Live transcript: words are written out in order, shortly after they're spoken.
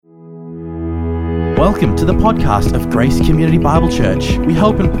Welcome to the podcast of Grace Community Bible Church. We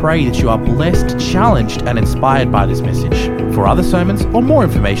hope and pray that you are blessed, challenged, and inspired by this message. For other sermons or more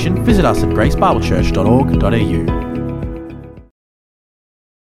information, visit us at gracebiblechurch.org.au.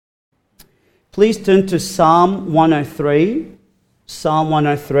 Please turn to Psalm 103. Psalm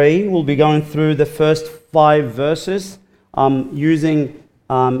 103. We'll be going through the first 5 verses using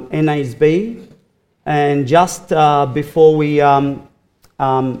NASB. And just before we hear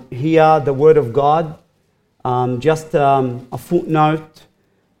the Word of God, just a footnote.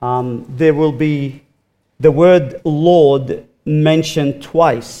 There will be the word Lord mentioned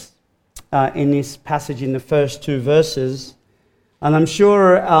twice in this passage in the first 2 verses. And I'm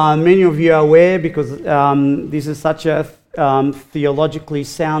sure many of you are aware, because this is such a theologically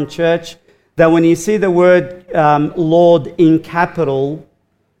sound church, that when you see the word Lord in capital,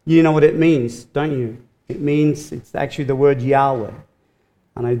 you know what it means, don't you? It means it's actually the word Yahweh.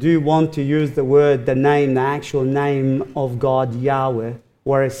 And I do want to use the word, the actual name of God, Yahweh,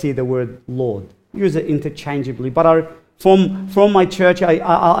 where I see the word Lord. Use it interchangeably. But from my church,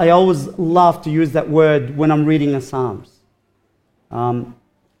 I always love to use that word when I'm reading the Psalms. So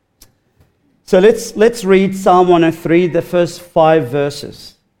let's read Psalm 103, the first 5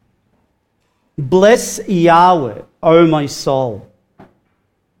 verses. Bless Yahweh, O my soul,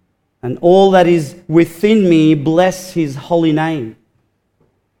 and all that is within me, bless His holy name.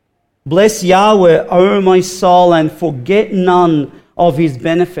 Bless Yahweh, O my soul, and forget none of His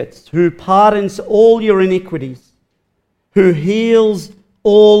benefits, who pardons all your iniquities, who heals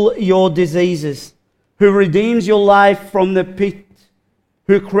all your diseases, who redeems your life from the pit,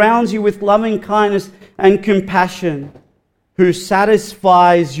 who crowns you with loving kindness and compassion, who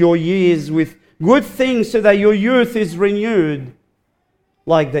satisfies your years with good things so that your youth is renewed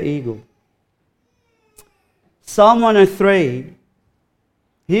like the eagle. Psalm 103.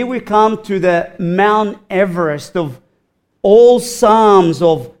 Here we come to the Mount Everest of all psalms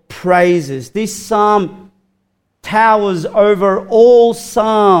of praises. This psalm towers over all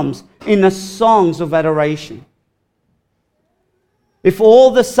psalms in the songs of adoration. If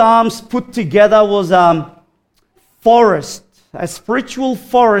all the psalms put together was a forest, a spiritual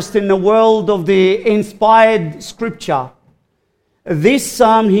forest in the world of the inspired scripture, this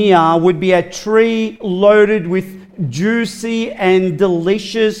psalm here would be a tree loaded with juicy and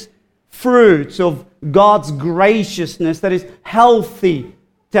delicious fruits of God's graciousness that is healthy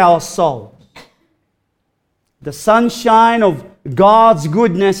to our souls. The sunshine of God's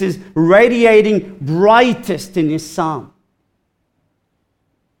goodness is radiating brightest in this psalm.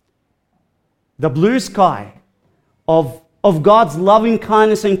 The blue sky of God's loving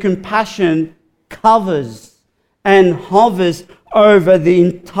kindness and compassion covers and hovers over the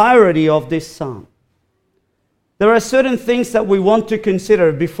entirety of this psalm. There are certain things that we want to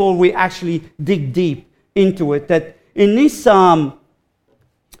consider before we actually dig deep into it. That in this psalm,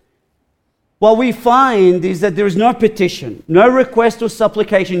 what we find is that there is no petition, no request or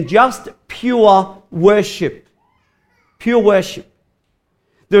supplication, just pure worship. Pure worship.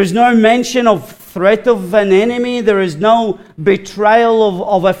 There is no mention of threat of an enemy. There is no betrayal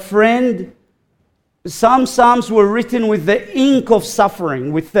of a friend. Some psalms were written with the ink of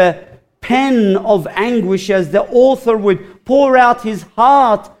suffering, with the pen of anguish, as the author would pour out his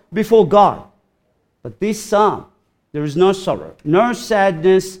heart before God. But this psalm, there is no sorrow, no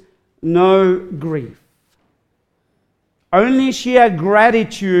sadness, no grief. Only sheer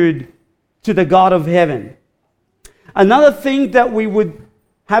gratitude to the God of heaven. Another thing that we would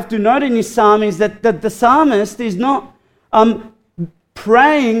have to note in this psalm is that the psalmist is not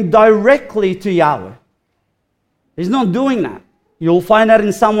praying directly to Yahweh. He's not doing that. You'll find that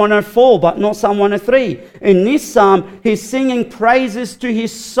in Psalm 104, but not Psalm 103. In this psalm, he's singing praises to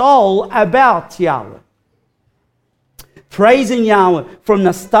his soul about Yahweh. Praising Yahweh from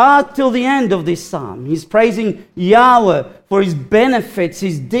the start till the end of this psalm. He's praising Yahweh for His benefits,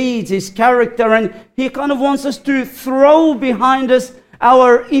 His deeds, His character, and he kind of wants us to throw behind us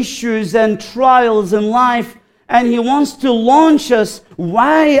our issues and trials in life, and he wants to launch us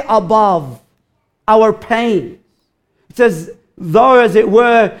way above our pain. It says, though, as it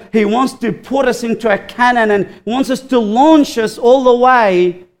were, he wants to put us into a cannon and wants us to launch us all the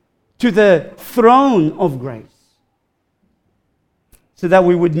way to the throne of grace, so that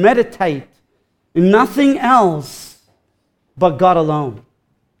we would meditate in nothing else but God alone.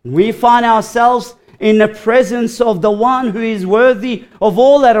 We find ourselves in the presence of the one who is worthy of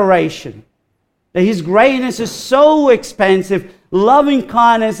all adoration. That His greatness is so expansive, loving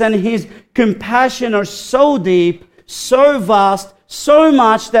kindness and His compassion are so deep, so vast, so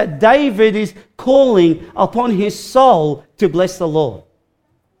much that David is calling upon his soul to bless the Lord.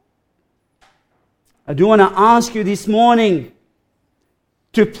 I do want to ask you this morning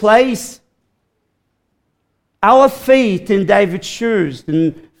to place our feet in David's shoes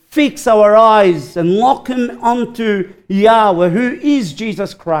and fix our eyes and lock them onto Yahweh, who is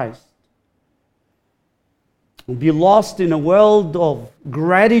Jesus Christ. We'll be lost in a world of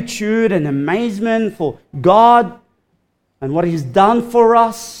gratitude and amazement for God and what He's done for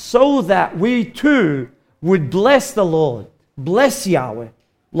us, so that we too would bless the Lord, bless Yahweh,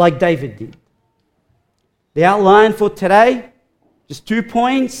 like David did. The outline for today, just 2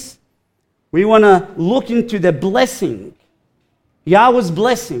 points. We want to look into the blessing, Yahweh's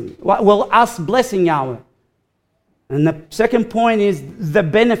blessing, well, us blessing Yahweh. And the second point is the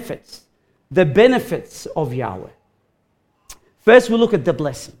benefits of Yahweh. First, we look at the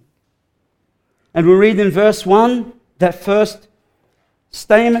blessing. And we read in verse 1, that first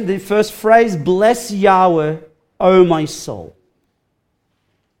statement, the first phrase, bless Yahweh, O my soul.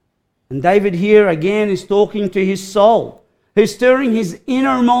 And David here again is talking to his soul. He's stirring his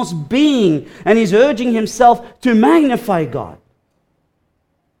innermost being, and he's urging himself to magnify God.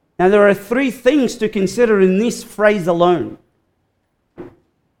 Now, there are 3 things to consider in this phrase alone.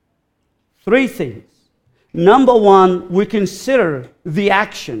 3 things. Number 1, we consider the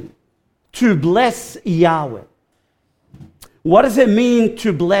action, to bless Yahweh. What does it mean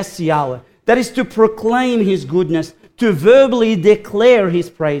to bless Yahweh? That is to proclaim His goodness, to verbally declare His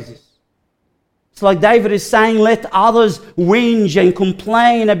praises. It's like David is saying, let others whinge and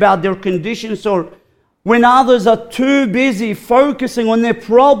complain about their conditions, or when others are too busy focusing on their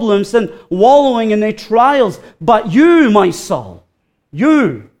problems and wallowing in their trials. But you, my soul,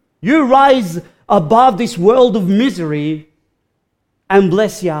 you rise above this world of misery and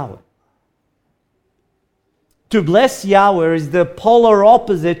bless Yahweh. To bless Yahweh is the polar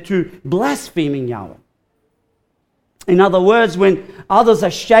opposite to blaspheming Yahweh. In other words, when others are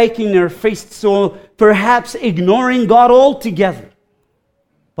shaking their fists or perhaps ignoring God altogether.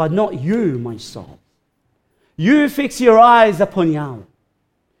 But not you, my soul. You fix your eyes upon Yahweh.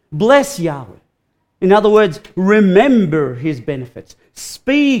 Bless Yahweh. In other words, remember His benefits.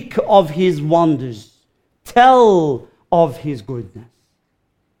 Speak of His wonders. Tell of His goodness.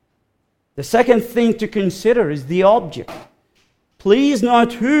 The second thing to consider is the object. Please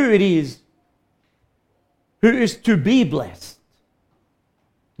note who it is who is to be blessed.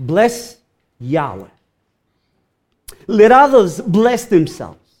 Bless Yahweh. Let others bless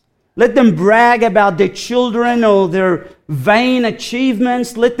themselves. Let them brag about their children or their vain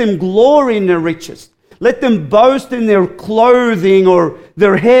achievements. Let them glory in their riches. Let them boast in their clothing or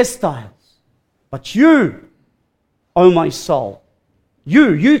their hairstyles. But you, O my soul,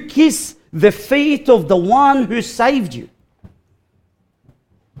 you kiss the feet of the one who saved you.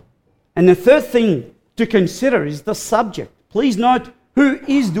 And the third thing to consider is the subject. Please note who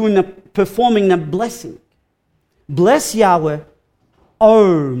is performing the blessing. Bless Yahweh,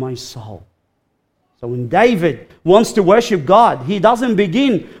 O my soul. So when David wants to worship God, he doesn't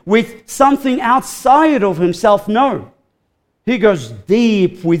begin with something outside of himself. No. He goes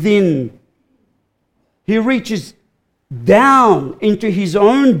deep within. He reaches down into his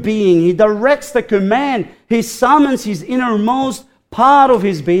own being. He directs the command. He summons his innermost part of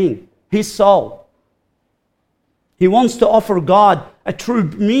his being, his soul. He wants to offer God a true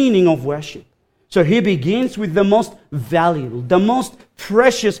meaning of worship. So he begins with the most valuable, the most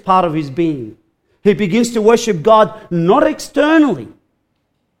precious part of his being. He begins to worship God not externally,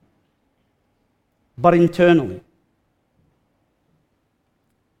 but internally.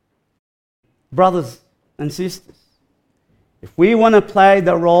 Brothers and sisters, if we want to play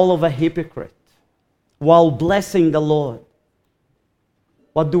the role of a hypocrite while blessing the Lord,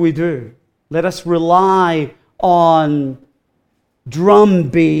 what do? Let us rely on drum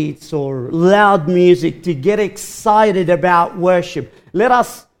beats or loud music to get excited about worship. Let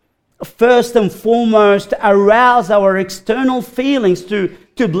us first and foremost arouse our external feelings to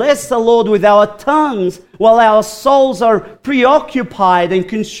bless the Lord with our tongues while our souls are preoccupied and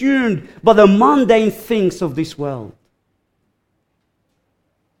consumed by the mundane things of this world.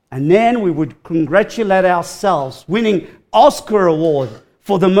 And then we would congratulate ourselves winning Oscar award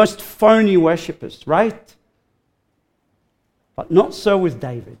for the most phony worshippers, right? But not so with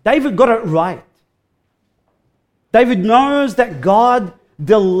David. David got it right. David knows that God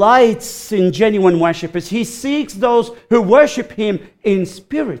delights in genuine worshippers. He seeks those who worship Him in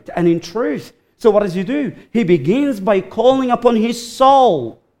spirit and in truth. So what does he do? He begins by calling upon his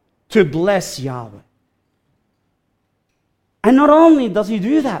soul to bless Yahweh. And not only does he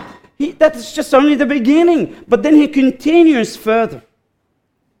do that, that's just only the beginning, but then he continues further.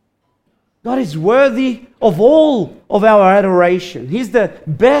 God is worthy of all of our adoration. He's the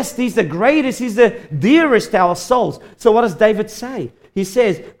best, He's the greatest, He's the dearest to our souls. So what does David say? He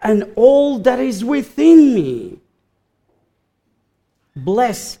says, and all that is within me,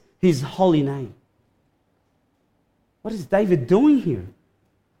 bless His holy name. What is David doing here?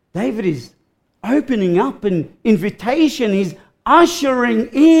 David is opening up an invitation. He's ushering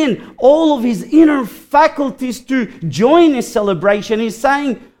in all of his inner faculties to join his celebration. He's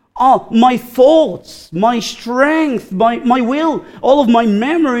saying, oh, my thoughts, my strength, my will, all of my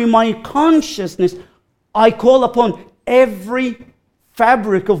memory, my consciousness, I call upon every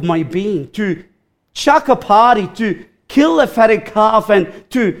fabric of my being to chuck a party, to kill a fatted calf, and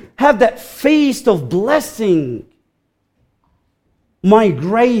to have that feast of blessing. My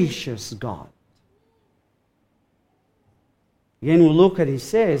gracious God. Again, we'll look at, he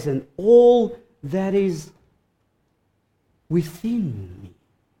says, and all that is within me.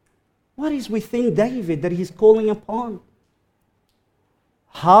 What is within David that he's calling upon?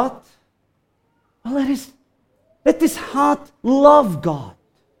 Heart? Well, let this heart love God.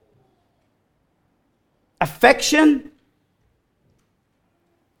 Affection?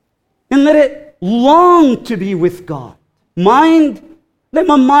 And let it long to be with God. Mind? Let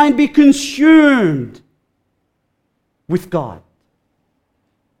my mind be consumed with God.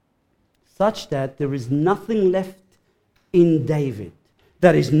 Such that there is nothing left in David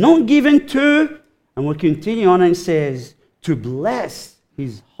that is not given to, and we'll continue on and says, to bless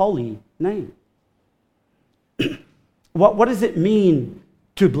His holy name. What does it mean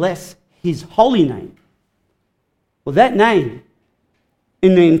to bless His holy name? Well, that name,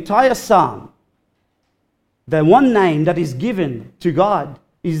 in the entire psalm, the one name that is given to God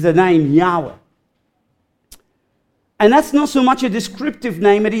is the name Yahweh. And that's not so much a descriptive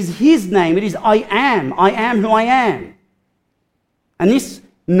name, it is His name. It is I am who I am. And this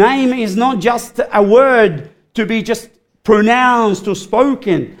name is not just a word to be just pronounced or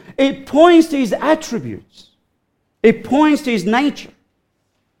spoken. It points to His attributes. It points to His nature.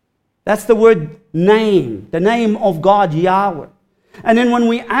 That's the word name, the name of God, Yahweh. And then when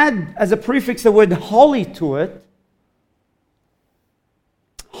we add as a prefix the word holy to it,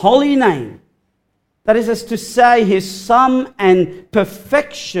 holy name, that is as to say His sum and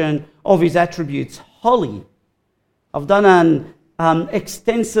perfection of His attributes, holy. I've done an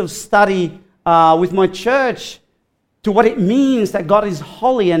extensive study with my church to what it means that God is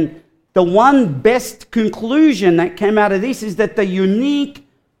holy, and the one best conclusion that came out of this is that the unique,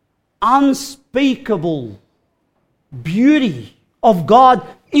 unspeakable beauty of God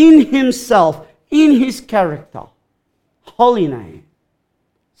in Himself, in His character, holy name.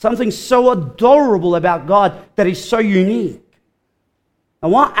 Something so adorable about God that is so unique.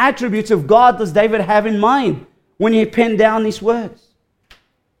 And what attributes of God does David have in mind when he penned down these words?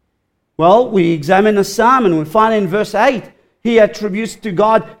 Well, we examine the psalm and we find in verse 8, he attributes to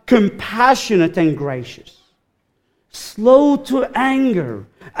God compassionate and gracious, slow to anger,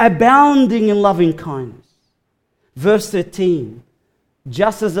 abounding in loving kindness. Verse 13,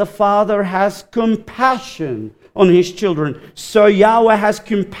 just as a father has compassion on his children, so Yahweh has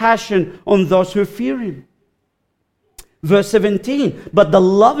compassion on those who fear Him. Verse 17, but the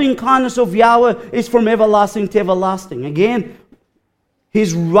loving kindness of Yahweh is from everlasting to everlasting. Again,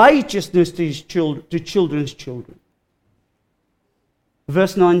 His righteousness to His children's children.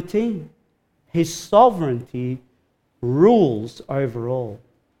 Verse 19, His sovereignty rules over all.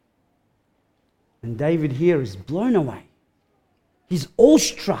 And David here is blown away. He's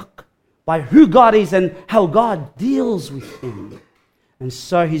awestruck by who God is and how God deals with him. And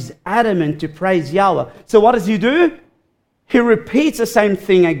so he's adamant to praise Yahweh. So what does he do? He repeats the same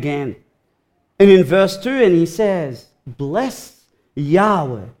thing again. And in verse 2, and he says, bless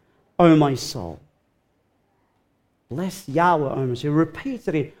Yahweh, O my soul. Bless Yahweh, O my soul. He repeats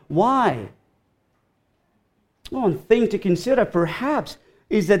it. Why? One thing to consider perhaps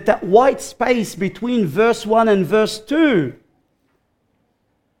is that white space between verse 1 and verse 2,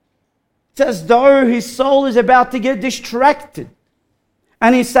 it's as though his soul is about to get distracted.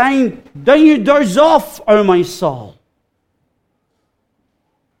 And he's saying, don't you doze off, O my soul.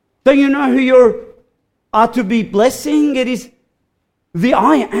 Don't you know who you are to be blessing? It is the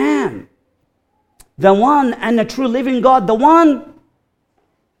I am. The one and the true living God. The one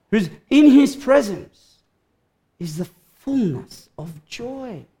who's in His presence is the fullness of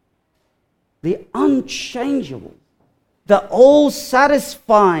joy. The unchangeable. The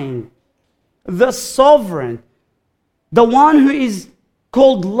all-satisfying. The sovereign, the one who is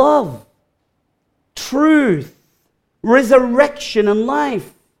called love, truth, resurrection, and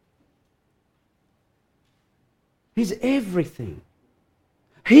life. He's everything.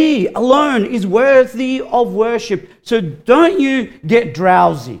 He alone is worthy of worship. So don't you get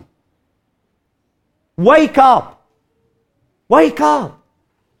drowsy. Wake up. Wake up.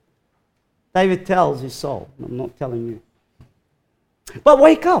 David tells his soul. I'm not telling you. But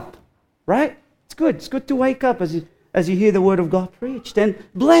wake up, right? It's good. It's good to wake up as you hear the word of God preached. And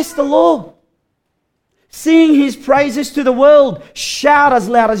bless the Lord. Sing His praises to the world. Shout as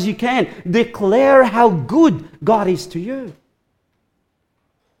loud as you can. Declare how good God is to you.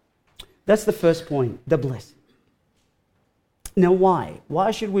 That's the first point, the blessing. Now why?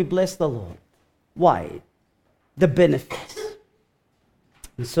 Why should we bless the Lord? Why? The benefits.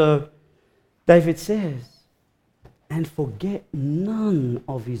 And so David says, and forget none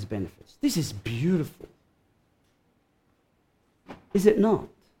of His benefits. This is beautiful. Is it not?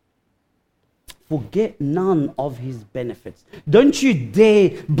 Forget none of His benefits. Don't you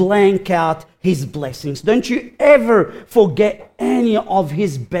dare blank out His blessings. Don't you ever forget any of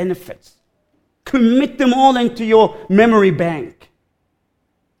His benefits. Commit them all into your memory bank.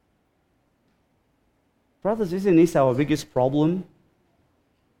 Brothers, isn't this our biggest problem?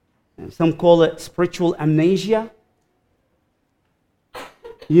 Some call it spiritual amnesia.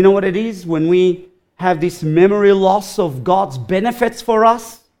 You know what it is? When we have this memory loss of God's benefits for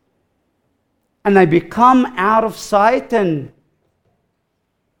us, and they become out of sight, and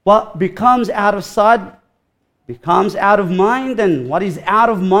what becomes out of sight becomes out of mind, and what is out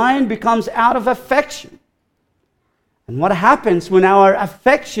of mind becomes out of affection. And what happens when our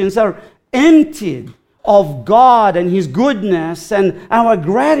affections are emptied of God and His goodness and our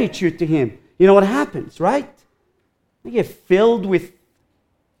gratitude to Him? You know what happens, right? We get filled with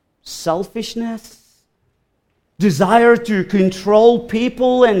selfishness, desire to control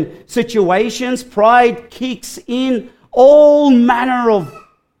people and situations. Pride kicks in, all manner of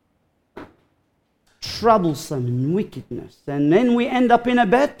troublesome wickedness. And then we end up in a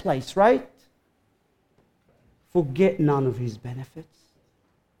bad place, right? Forget none of His benefits,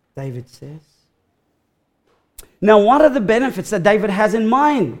 David says. Now, what are the benefits that David has in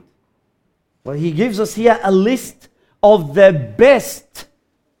mind? Well, he gives us here a list of the best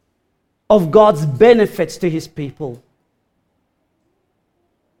of God's benefits to His people.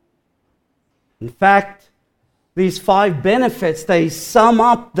 In fact, these 5 benefits, they sum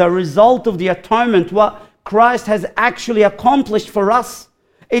up the result of the atonement, what Christ has actually accomplished for us.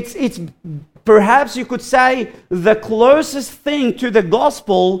 It's perhaps you could say the closest thing to the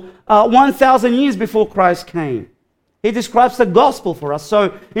gospel 1,000 years before Christ came. He describes the gospel for us.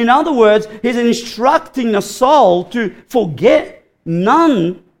 So, in other words, He's instructing the soul to forget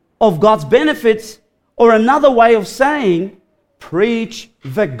none of God's benefits, or another way of saying, preach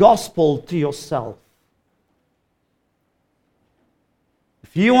the gospel to yourself.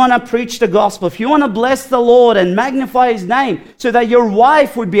 If you want to preach the gospel, if you want to bless the Lord and magnify His name so that your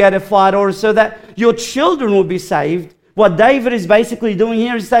wife would be edified or so that your children will be saved, what David is basically doing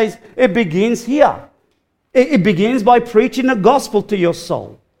here is says it begins here. It begins by preaching the gospel to your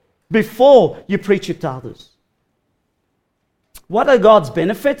soul before you preach it to others. What are God's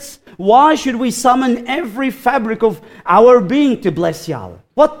benefits? Why should we summon every fabric of our being to bless Yahweh?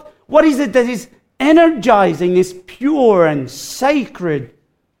 What is it that is energizing this pure and sacred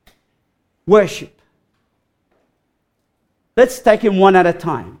worship? Let's take them one at a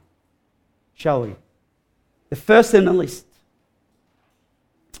time, shall we? The first in the list.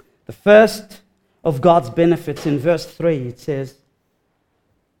 The first of God's benefits in verse 3, it says,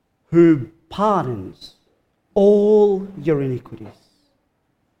 who pardons all your iniquities.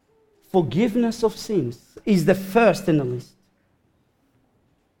 Forgiveness of sins is the first in the list.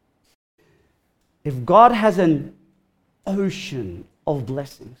 If God has an ocean of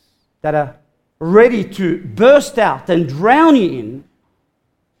blessings that are ready to burst out and drown you in,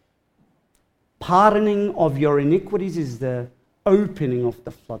 pardoning of your iniquities is the opening of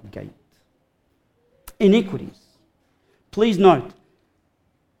the floodgate. Iniquities. Please note,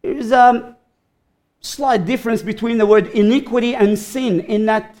 there is a slight difference between the word iniquity and sin in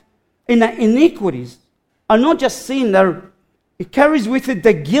that iniquities are not just sin, it carries with it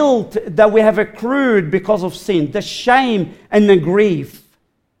the guilt that we have accrued because of sin, the shame and the grief.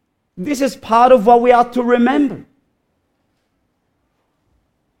 This is part of what we are to remember.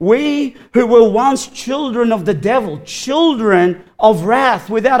 We who were once children of the devil, children of wrath,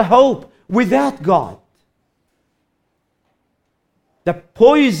 without hope, without God. The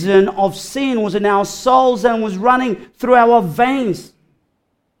poison of sin was in our souls and was running through our veins.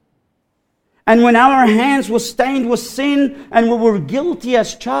 And when our hands were stained with sin and we were guilty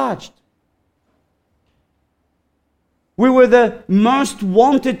as charged, we were the most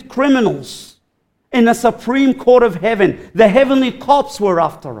wanted criminals in the supreme court of heaven. The heavenly cops were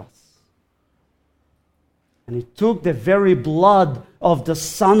after us. And He took the very blood of the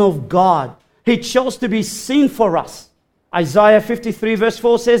Son of God. He chose to be sin for us. Isaiah 53 verse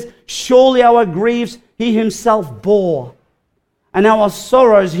 4 says, surely our griefs He Himself bore, and our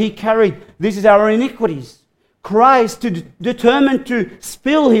sorrows He carried. This is our iniquities. Christ, determined to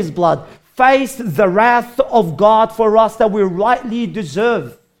spill His blood, faced the wrath of God for us that we rightly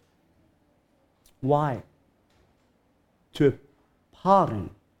deserve. Why? To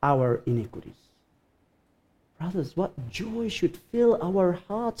pardon our iniquities. Brothers, what joy should fill our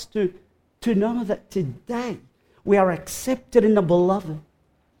hearts to know that today we are accepted in the Beloved,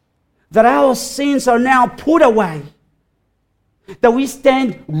 that our sins are now put away, that we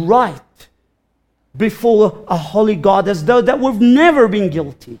stand right before a holy God as though that we've never been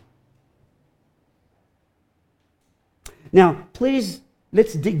guilty. Now, please,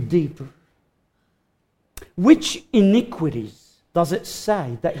 let's dig deeper. Which iniquities does it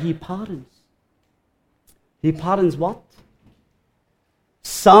say that He pardons? He pardons what?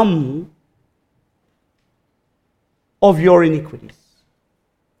 Some of your iniquities.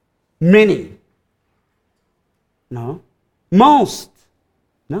 Many. No. Most.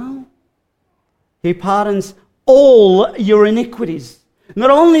 No. He pardons all your iniquities. Not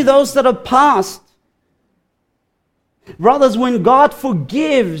only those that are past. Brothers, when God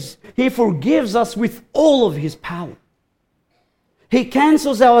forgives, He forgives us with all of His power. He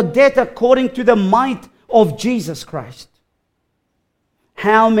cancels our debt according to the might of Jesus Christ.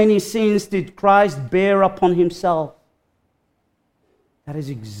 How many sins did Christ bear upon Himself? That is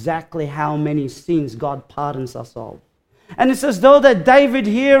exactly how many sins God pardons us of. And it's as though that David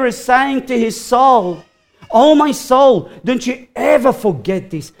here is saying to his soul, oh my soul, don't you ever forget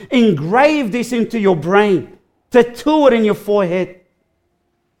this. Engrave this into your brain. Tattoo it in your forehead.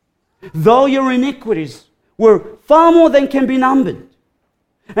 Though your iniquities were far more than can be numbered,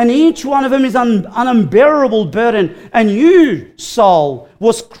 and each one of them is an unbearable burden, and you, soul,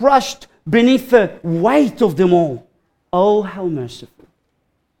 was crushed beneath the weight of them all. Oh, how merciful.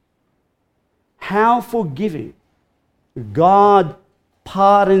 How forgiving. God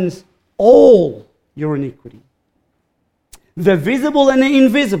pardons all your iniquity. The visible and the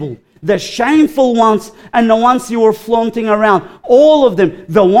invisible, the shameful ones and the ones you were flaunting around, all of them,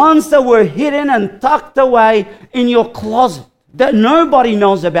 the ones that were hidden and tucked away in your closet that nobody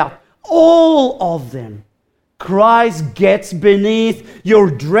knows about, all of them. Christ gets beneath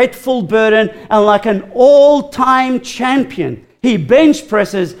your dreadful burden, and like an all-time champion, He bench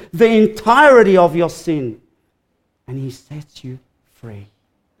presses the entirety of your sin, and He sets you free.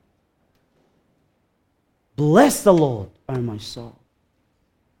 Bless the Lord, O my soul.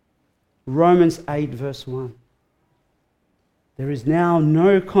 Romans 8 verse 1. There is now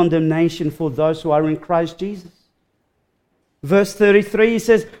no condemnation for those who are in Christ Jesus. Verse 33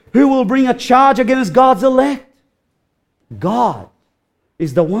 says, who will bring a charge against God's elect? God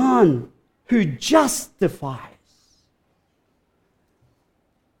is the one who justifies.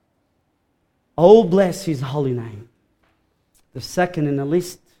 Oh, bless His holy name. The second in the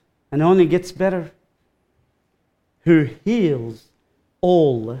list, and only gets better, who heals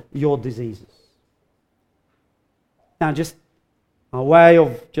all your diseases. Now, just a way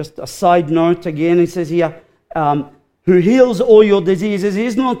of just a side note again, it says here, who heals all your diseases.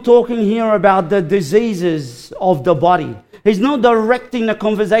 He's not talking here about the diseases of the body. He's not directing the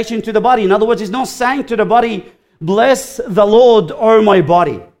conversation to the body. In other words, He's not saying to the body, bless the Lord, O my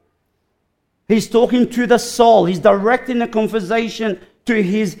body. He's talking to the soul. He's directing the conversation to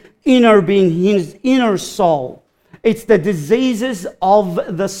his inner being, his inner soul. It's the diseases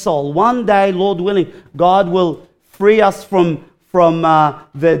of the soul. One day, Lord willing, God will free us from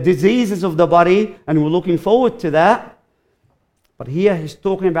the diseases of the body, and we're looking forward to that. But here He's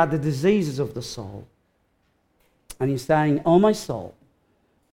talking about the diseases of the soul. And He's saying, oh my soul,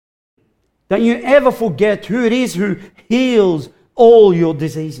 don't you ever forget who it is who heals all your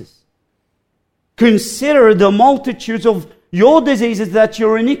diseases. Consider the multitudes of your diseases that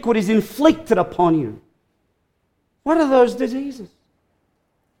your iniquities inflicted upon you. What are those diseases?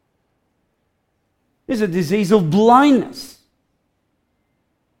 There's a disease of blindness.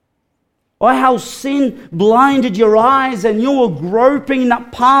 Or how sin blinded your eyes and you were groping in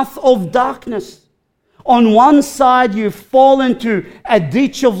that path of darkness. On one side you fall into a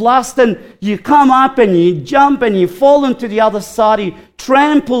ditch of lust, and you come up and you jump and you fall into the other side. You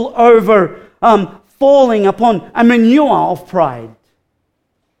trample over, falling upon a manure of pride.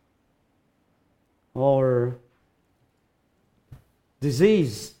 Or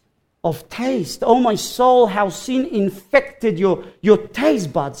disease of taste. Oh, my soul, how sin infected your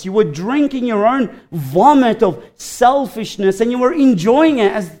taste buds. You were drinking your own vomit of selfishness and you were enjoying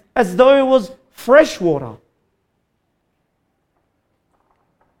it as though it was fresh water.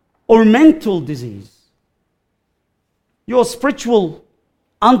 Or mental disease. Your spiritual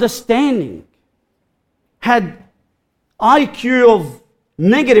understanding had IQ of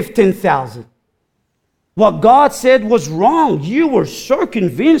negative 10,000. What God said was wrong. You were so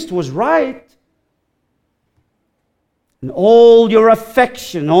convinced was right. And all your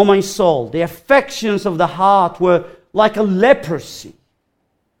affection, oh my soul, the affections of the heart were like a leprosy,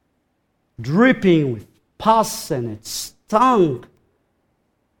 dripping with pus and it stunk.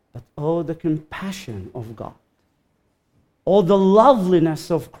 But oh, the compassion of God. Oh, the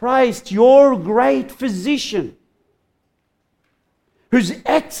loveliness of Christ, your great physician, who's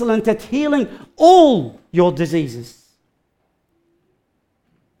excellent at healing all your diseases.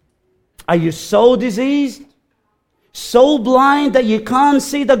 Are you so diseased, so blind that you can't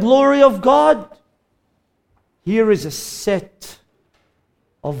see the glory of God? Here is a set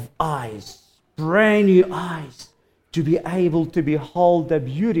of eyes, brand new eyes, to be able to behold the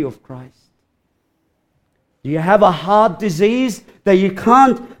beauty of Christ. Do you have a heart disease that you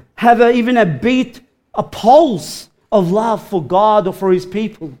can't have even a beat, a pulse of love for God or for His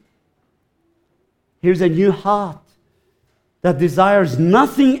people? Here's a new heart that desires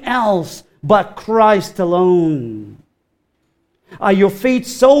nothing else but Christ alone. Are your feet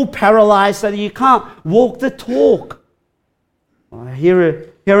so paralyzed that you can't walk the talk?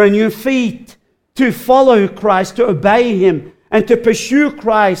 Here are new feet to follow Christ, to obey Him, and to pursue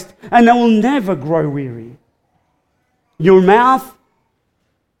Christ, and they will never grow weary. Your mouth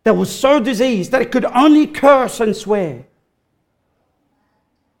that was so diseased that it could only curse and swear.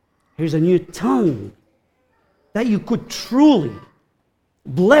 Here's a new tongue that you could truly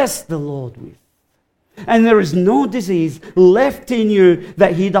bless the Lord with. And there is no disease left in you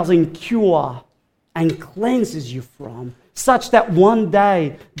that He doesn't cure and cleanses you from, such that one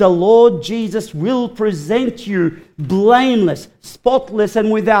day the Lord Jesus will present you blameless, spotless, and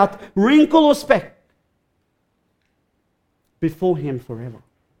without wrinkle or speck before Him forever.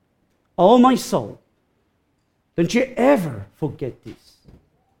 Oh, my soul, don't you ever forget this.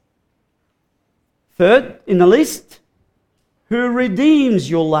 Third in the list, who redeems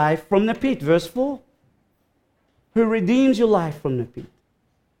your life from the pit. Verse 4. Who redeems your life from the pit.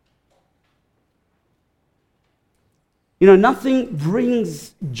 You know, nothing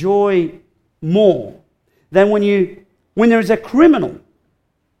brings joy more than when there's a criminal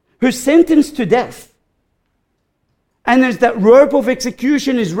who's sentenced to death, and there's that rope of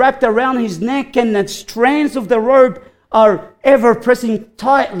execution is wrapped around his neck, and that strands of the rope are ever pressing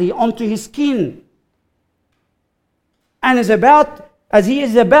tightly onto his skin. And as he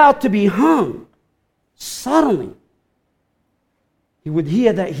is about to be hung, suddenly he would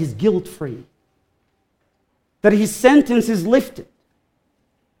hear that he's guilt-free, that his sentence is lifted.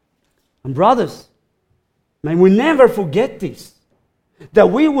 And brothers, may we never forget this, that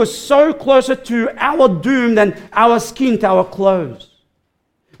we were so closer to our doom than our skin to our clothes.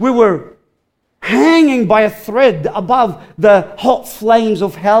 We were hanging by a thread above the hot flames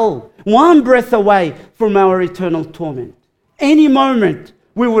of hell, one breath away from our eternal torment. Any moment,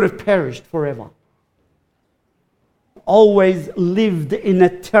 we would have perished forever. Always lived in the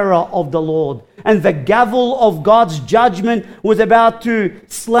terror of the Lord, and the gavel of God's judgment was about to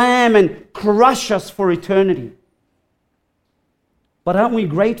slam and crush us for eternity. But aren't we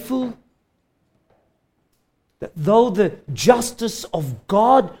grateful that though the justice of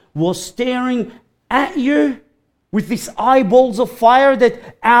God was staring at you with these eyeballs of fire,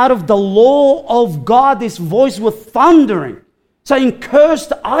 that out of the law of God this voice was thundering, saying,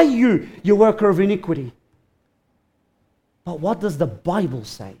 "Cursed are you, you worker of iniquity." But what does the Bible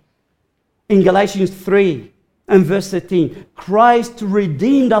say? In Galatians 3 and verse 13, Christ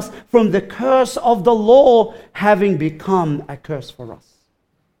redeemed us from the curse of the law, having become a curse for us.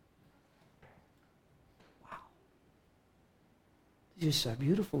 Wow. This is so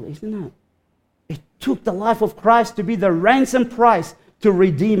beautiful, isn't it? It took the life of Christ to be the ransom price to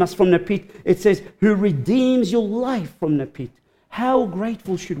redeem us from the pit. It says, who redeems your life from the pit. How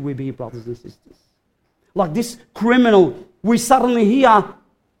grateful should we be, brothers and sisters? Like this criminal, we suddenly hear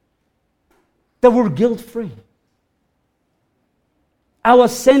that we're guilt-free. Our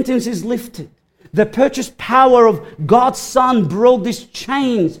sentence is lifted. The purchase power of God's Son broke these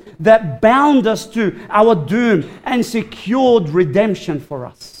chains that bound us to our doom and secured redemption for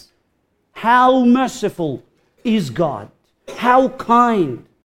us. How merciful is God? How kind?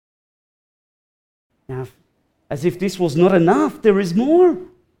 Now, as if this was not enough, there is more.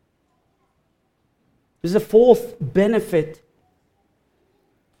 There's a fourth benefit.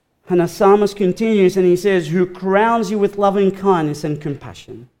 And the psalmist continues and he says, who crowns you with loving kindness and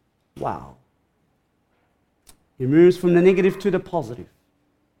compassion. Wow. He moves from the negative to the positive.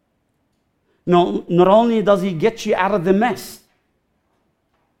 Not only does he get you out of the mess,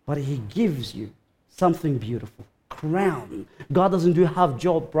 but he gives you something beautiful. Crown. God doesn't do half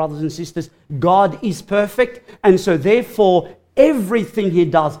job, brothers and sisters. God is perfect, and so therefore everything he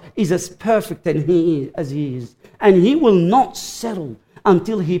does is as perfect as he is. And he will not settle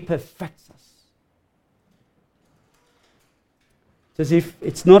until he perfects us. It's as if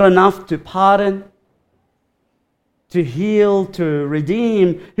it's not enough to pardon, to heal, to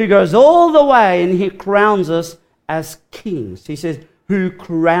redeem. He goes all the way and he crowns us as kings. He says, who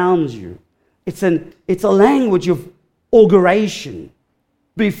crowns you? It's a language of auguration,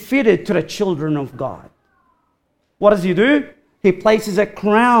 befitted to the children of God. What does he do? He places a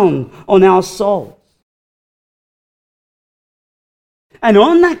crown on our souls. And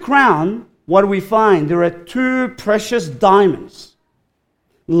on that crown, what do we find? There are two precious diamonds: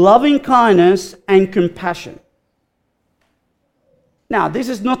 loving kindness and compassion. Now, this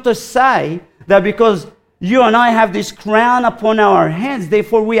is not to say that because you and I have this crown upon our heads,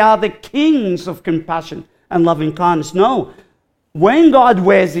 therefore we are the kings of compassion and loving kindness. No. When God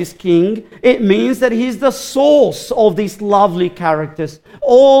wears this king, it means that he's the source of these lovely characters.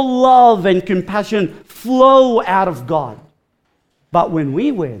 All love and compassion flow out of God. But when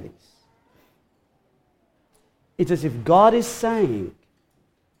we wear this, it's as if God is saying,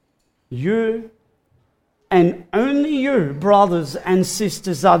 you and only you, brothers and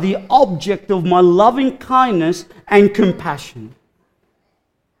sisters, are the object of my loving kindness and compassion.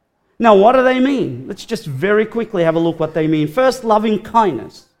 Now, what do they mean? Let's just very quickly have a look what they mean. First, loving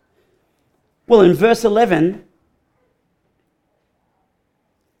kindness. Well, in verse 11,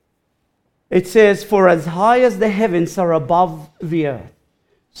 it says, for as high as the heavens are above the earth,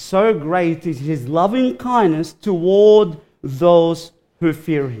 so great is his loving kindness toward those who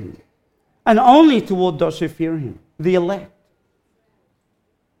fear him. And only toward those who fear him, the elect.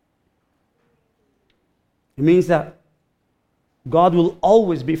 It means that God will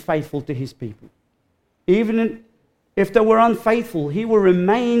always be faithful to his people. Even if they were unfaithful, he will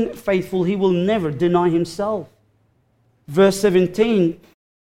remain faithful. He will never deny himself. Verse 17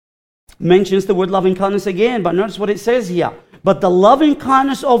 mentions the word loving kindness again, but notice what it says here. But the loving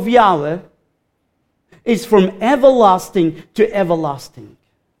kindness of Yahweh is from everlasting to everlasting.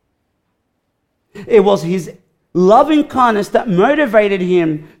 It was his loving kindness that motivated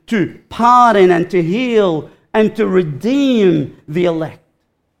him to pardon and to heal and to redeem the elect,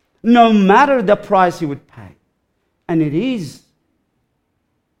 no matter the price he would pay. And it is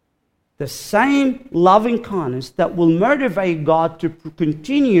the same loving kindness that will motivate God to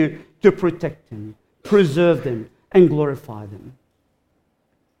continue to protect them, preserve them, and glorify them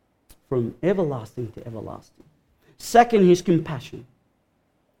from everlasting to everlasting. Second, his compassion.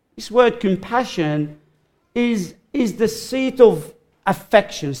 This word compassion is the seat of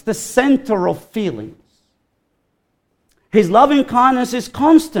affections, the center of feelings. His loving kindness is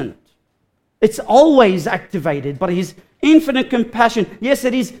constant. It's always activated, but his infinite compassion, yes,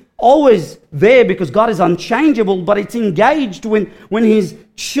 it is always there because God is unchangeable, but it's engaged when his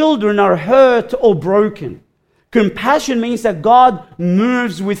children are hurt or broken. Compassion means that God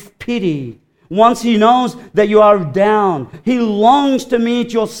moves with pity. Once he knows that you are down, he longs to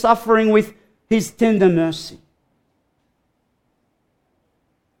meet your suffering with his tender mercy.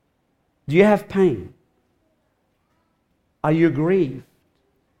 Do you have pain? Are you grieved?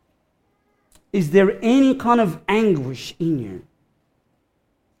 Is there any kind of anguish in you?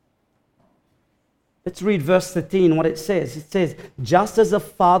 Let's read verse 13, what it says. It says, just as a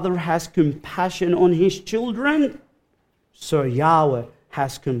father has compassion on his children, so Yahweh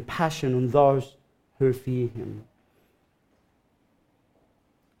has compassion on those who fear him.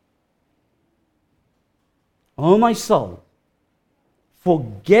 O my soul,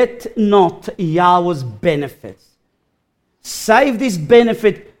 forget not Yahweh's benefits. Save this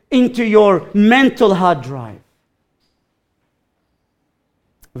benefit into your mental hard drive.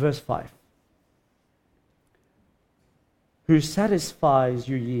 Verse 5. Who satisfies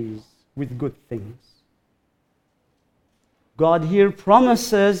your years with good things. God here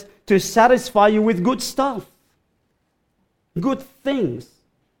promises to satisfy you with good stuff. Good things.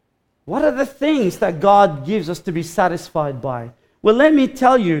 What are the things that God gives us to be satisfied by? Well, let me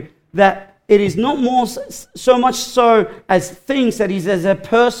tell you that it is not more so much so as things, that is as a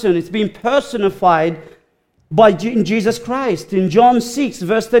person. It's been personified by Jesus Christ. In John 6,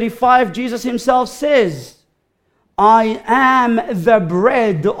 verse 35, Jesus himself says, I am the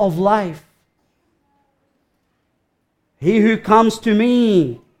bread of life. He who comes to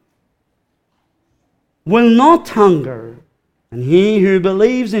me will not hunger, and he who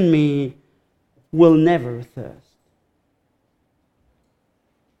believes in me will never thirst.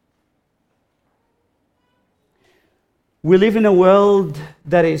 We live in a world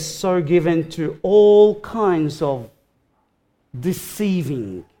that is so given to all kinds of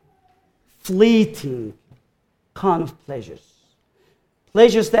deceiving, fleeting kind of pleasures.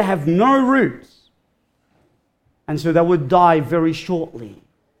 Pleasures that have no roots, and so they would die very shortly.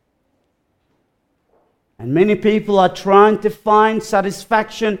 And many people are trying to find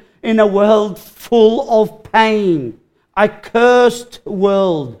satisfaction in a world full of pain, a cursed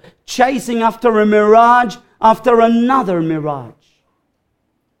world, chasing after a mirage after another mirage,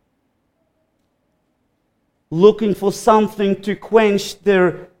 looking for something to quench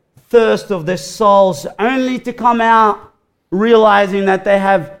their thirst of their souls, only to come out realizing that they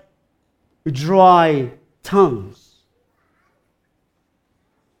have dry tongues,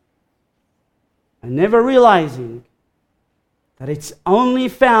 and never realizing that it's only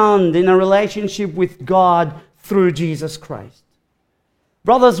found in a relationship with God through Jesus Christ.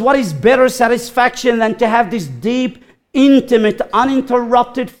 Brothers, what is better satisfaction than to have this deep, intimate,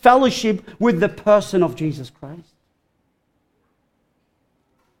 uninterrupted fellowship with the person of Jesus Christ,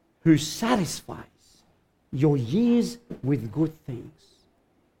 who satisfies your years with good things?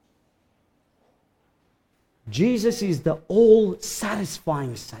 Jesus is the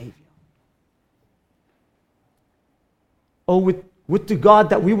all-satisfying Savior. Oh, would to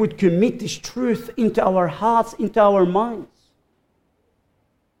God that we would commit this truth into our hearts, into our minds.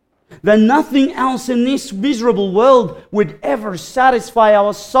 That nothing else in this miserable world would ever satisfy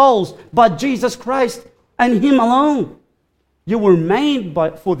our souls but Jesus Christ and Him alone. You were made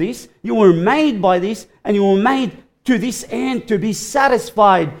for this, you were made by this, and you were made to this end to be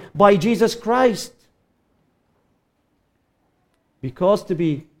satisfied by Jesus Christ. Because to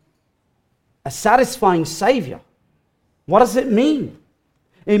be a satisfying Savior, what does it mean?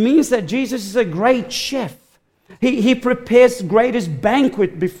 It means that Jesus is a great chef. He prepares the greatest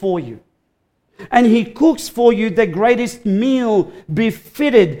banquet before you. And He cooks for you the greatest meal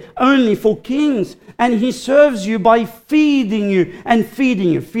befitted only for kings. And He serves you by feeding you and feeding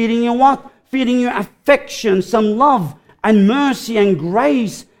you. Feeding you what? Feeding you affection, some love and mercy and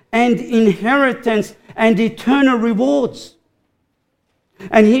grace and inheritance and eternal rewards.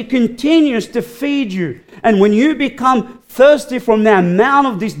 And He continues to feed you. And when you become thirsty from the amount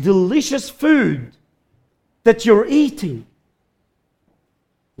of this delicious food that you're eating,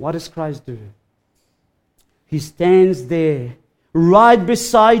 what does Christ do? He stands there right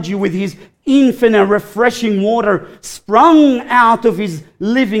beside you with His infinite refreshing water sprung out of His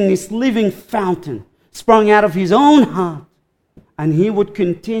living fountain, sprung out of His own heart. And He would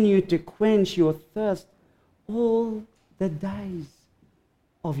continue to quench your thirst all the days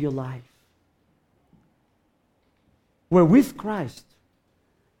of your life. Where with Christ,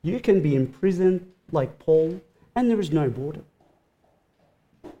 you can be imprisoned like Paul, and there is no border.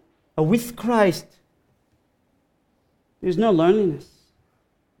 With Christ, there's no loneliness.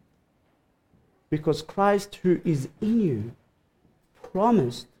 Because Christ, who is in you,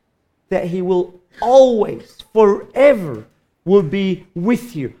 promised that He will always, forever, will be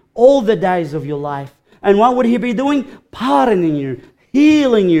with you all the days of your life. And what would He be doing? Pardoning you,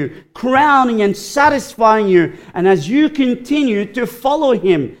 healing you, crowning and satisfying you. And as you continue to follow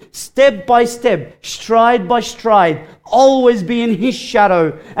Him, step by step, stride by stride, always be in His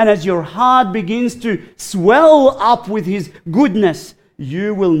shadow, and as your heart begins to swell up with His goodness,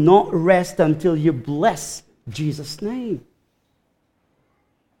 you will not rest until you bless Jesus' name.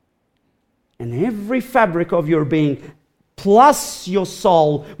 And every fabric of your being, plus your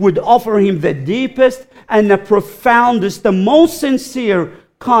soul, would offer Him the deepest and the profoundest, the most sincere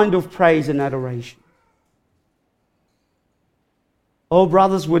kind of praise and adoration. Oh,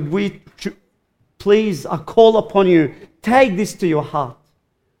 brothers, would we please, I call upon you, take this to your heart.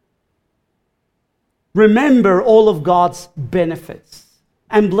 Remember all of God's benefits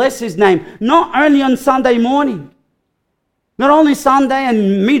and bless His name, not only on Sunday morning, not only Sunday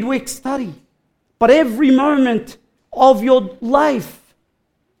and midweek study, but every moment of your life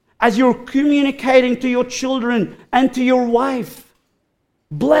as you're communicating to your children and to your wife.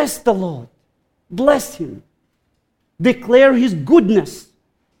 Bless the Lord. Bless Him. Declare His goodness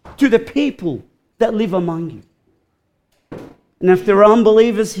to the people that live among you. And if there are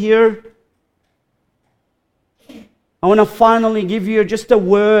unbelievers here, I want to finally give you just a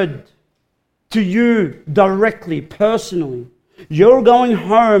word to you directly, personally. You're going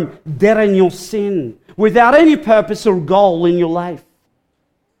home dead in your sin, without any purpose or goal in your life.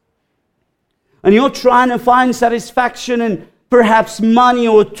 and you're trying to find satisfaction in perhaps money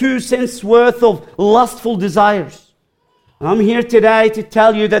or 2 cents worth of lustful desires, I'm here today to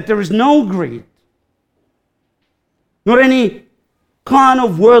tell you that there is no greed, nor any kind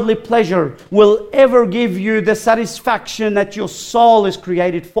of worldly pleasure will ever give you the satisfaction that your soul is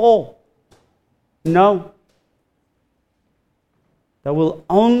created for. No. That will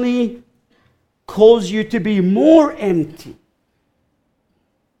only cause you to be more empty,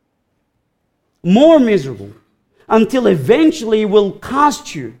 more miserable, until eventually it will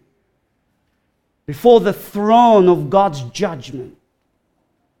cast you before the throne of God's judgment,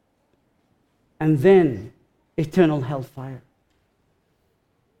 and then eternal hellfire.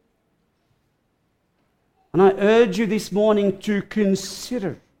 And I urge you this morning to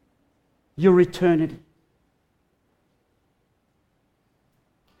consider your eternity.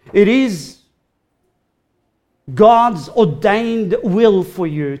 It is God's ordained will for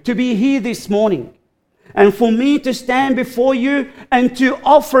you to be here this morning, and for me to stand before you and to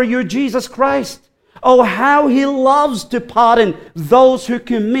offer you Jesus Christ. Oh, how He loves to pardon those who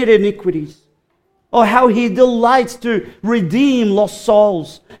commit iniquities. Oh, how He delights to redeem lost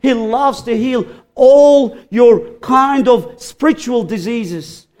souls. He loves to heal all your kind of spiritual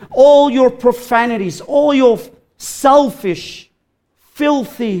diseases, all your profanities, all your selfish,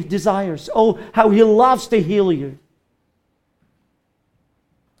 filthy desires. Oh, how He loves to heal you.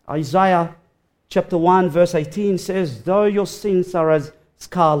 Isaiah chapter 1 verse 18 says, though your sins are as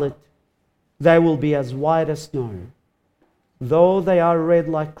scarlet, they will be as white as snow. Though they are red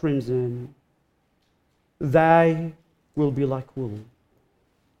like crimson, they will be like wool.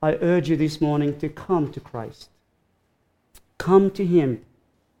 I urge you this morning to come to Christ. Come to Him.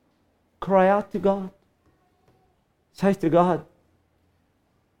 Cry out to God. Say to God,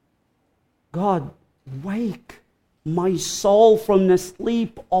 God, wake my soul from the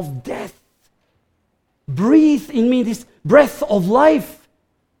sleep of death. Breathe in me this breath of life.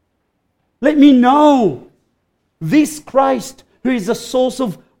 Let me know this Christ who is the source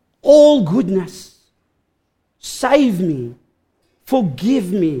of all goodness. Save me.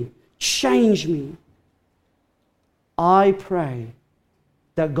 Forgive me. Change me. I pray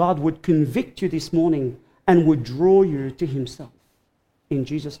that God would convict you this morning and would draw you to Himself. In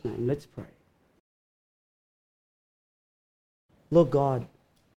Jesus' name, let's pray. Lord God,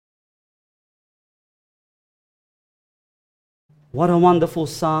 what a wonderful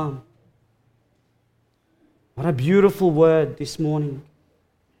psalm. What a beautiful word this morning.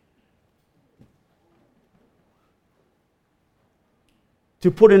 To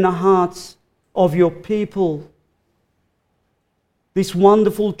put in the hearts of your people this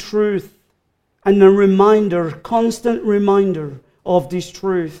wonderful truth, and a reminder, constant reminder of this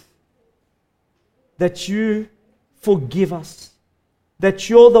truth, that you forgive us, that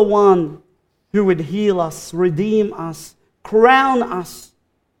you're the one who would heal us, redeem us, crown us,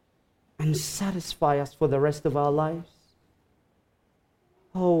 and satisfy us for the rest of our lives.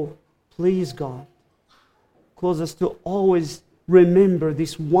 Oh, please, God, cause us to always remember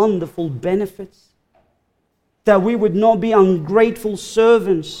these wonderful benefits, that we would not be ungrateful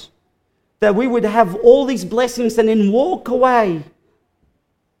servants, that we would have all these blessings and then walk away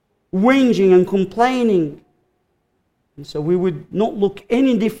whinging and complaining. And so we would not look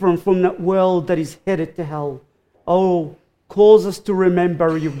any different from that world that is headed to hell. Oh, cause us to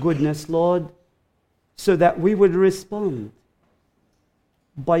remember your goodness, Lord, so that we would respond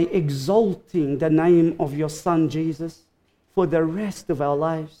by exalting the name of your Son, Jesus, for the rest of our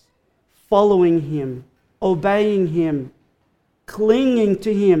lives, following Him, obeying Him, clinging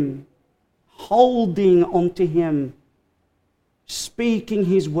to Him, holding on to Him, speaking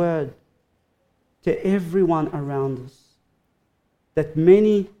His word to everyone around us, that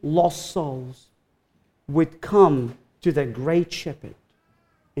many lost souls would come to the great shepherd.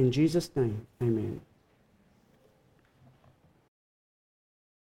 In Jesus' name, amen.